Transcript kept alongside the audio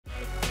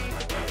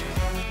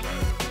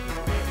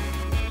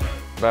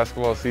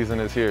Basketball season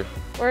is here.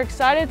 We're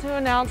excited to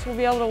announce we'll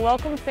be able to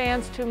welcome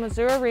fans to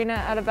Mizzou Arena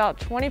at about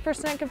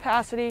 20%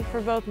 capacity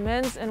for both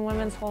men's and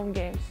women's home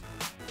games.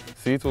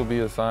 Seats will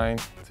be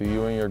assigned to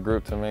you and your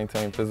group to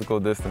maintain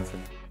physical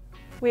distancing.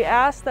 We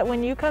ask that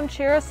when you come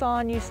cheer us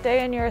on, you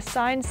stay in your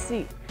assigned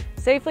seat,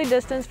 safely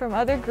distanced from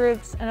other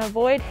groups, and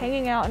avoid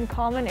hanging out in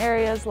common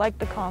areas like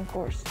the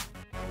concourse.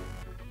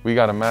 We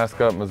got to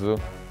mask up,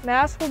 Mizzou.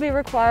 Masks will be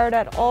required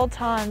at all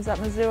times at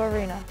Mizzou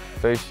Arena.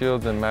 Face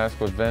shields and masks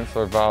with vents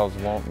or valves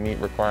won't meet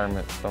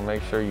requirements, so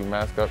make sure you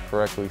mask up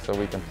correctly so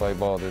we can play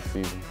ball this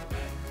season.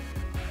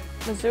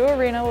 Mizzou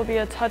Arena will be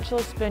a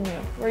touchless venue,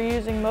 where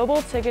using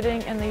mobile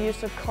ticketing and the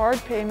use of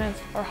card payments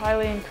are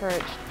highly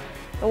encouraged.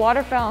 The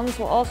water fountains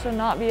will also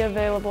not be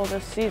available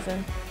this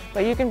season,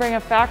 but you can bring a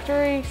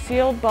factory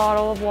sealed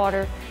bottle of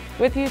water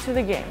with you to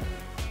the game.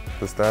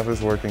 The staff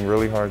is working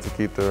really hard to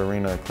keep the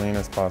arena clean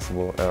as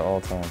possible at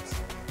all times.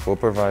 We'll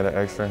provide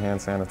extra hand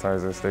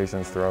sanitizer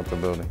stations throughout the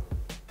building.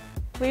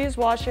 Please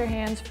wash your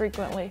hands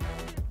frequently.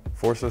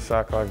 Force a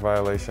shot clock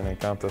violation and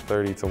count to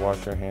 30 to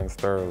wash your hands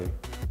thoroughly.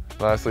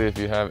 Lastly, if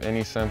you have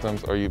any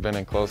symptoms or you've been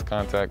in close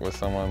contact with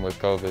someone with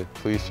COVID,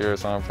 please cheer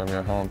us on from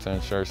your home to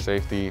ensure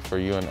safety for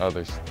you and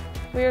others.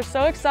 We are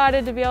so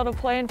excited to be able to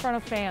play in front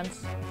of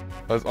fans.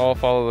 Let's all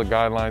follow the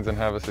guidelines and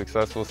have a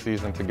successful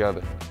season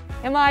together.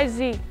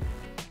 MIZ.